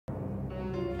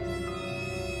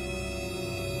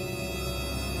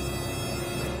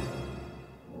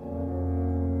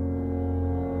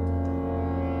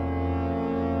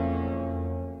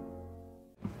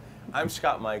I'm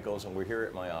Scott Michaels, and we're here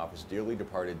at my office, Dearly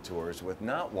Departed Tours, with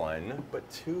not one, but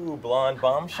two blonde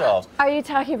bombshells. Are you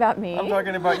talking about me? I'm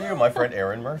talking about you, my friend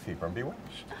Erin Murphy from Bewitched.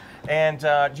 And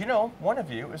do you know, one of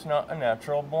you is not a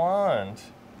natural blonde.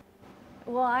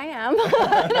 Well, I am.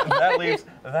 That leaves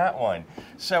that one.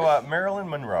 So Marilyn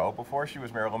Monroe, before she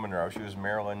was Marilyn Monroe, she was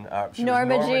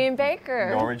Norma Jean Baker.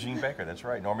 Norma Jean Baker, that's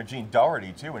right. Norma Jean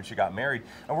Dougherty, too, when she got married.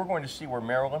 And we're going to see where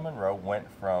Marilyn Monroe went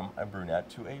from a brunette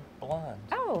to a blonde.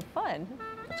 Oh, fun.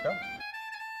 Let's go.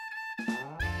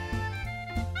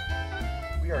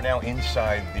 We are now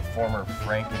inside the former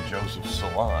Frank and Joseph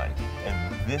salon,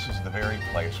 and this is the very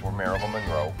place where Marilyn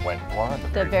Monroe went blonde.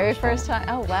 The very first time?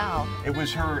 Oh, wow. It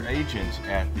was her agent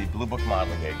at the Blue Book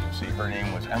Modeling Agency. Her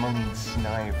name was Emmeline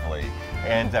Snively,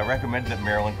 and recommended that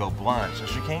Marilyn go blonde. So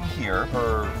she came here.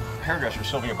 Her hairdresser,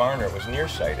 Sylvia Barnard, was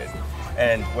nearsighted.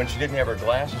 And when she didn't have her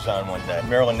glasses on one day,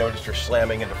 Marilyn noticed her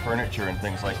slamming into furniture and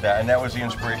things like that. And that was the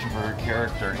inspiration for her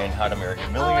character in How to Marry a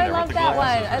Millionaire. Oh, I love with the that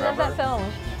glasses, one. I love that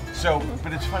film. So,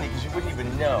 but it's funny because you wouldn't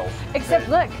even know. Except,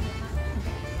 look.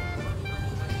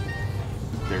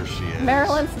 There she is.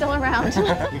 Marilyn's still around.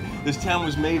 This town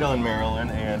was made on Marilyn,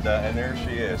 and there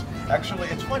she is. Actually,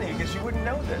 it's funny because you wouldn't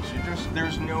know this.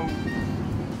 There's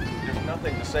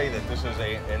nothing to say that this is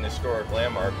an historic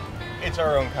landmark. It's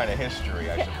our own kind of history,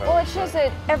 I suppose. Well, it shows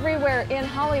that everywhere in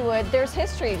Hollywood there's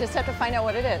history. You just have to find out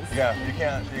what it is. Yeah, you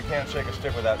can't shake a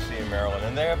stick without seeing Marilyn,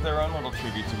 and they have their own little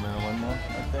tribute to Marilyn, though,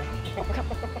 I think.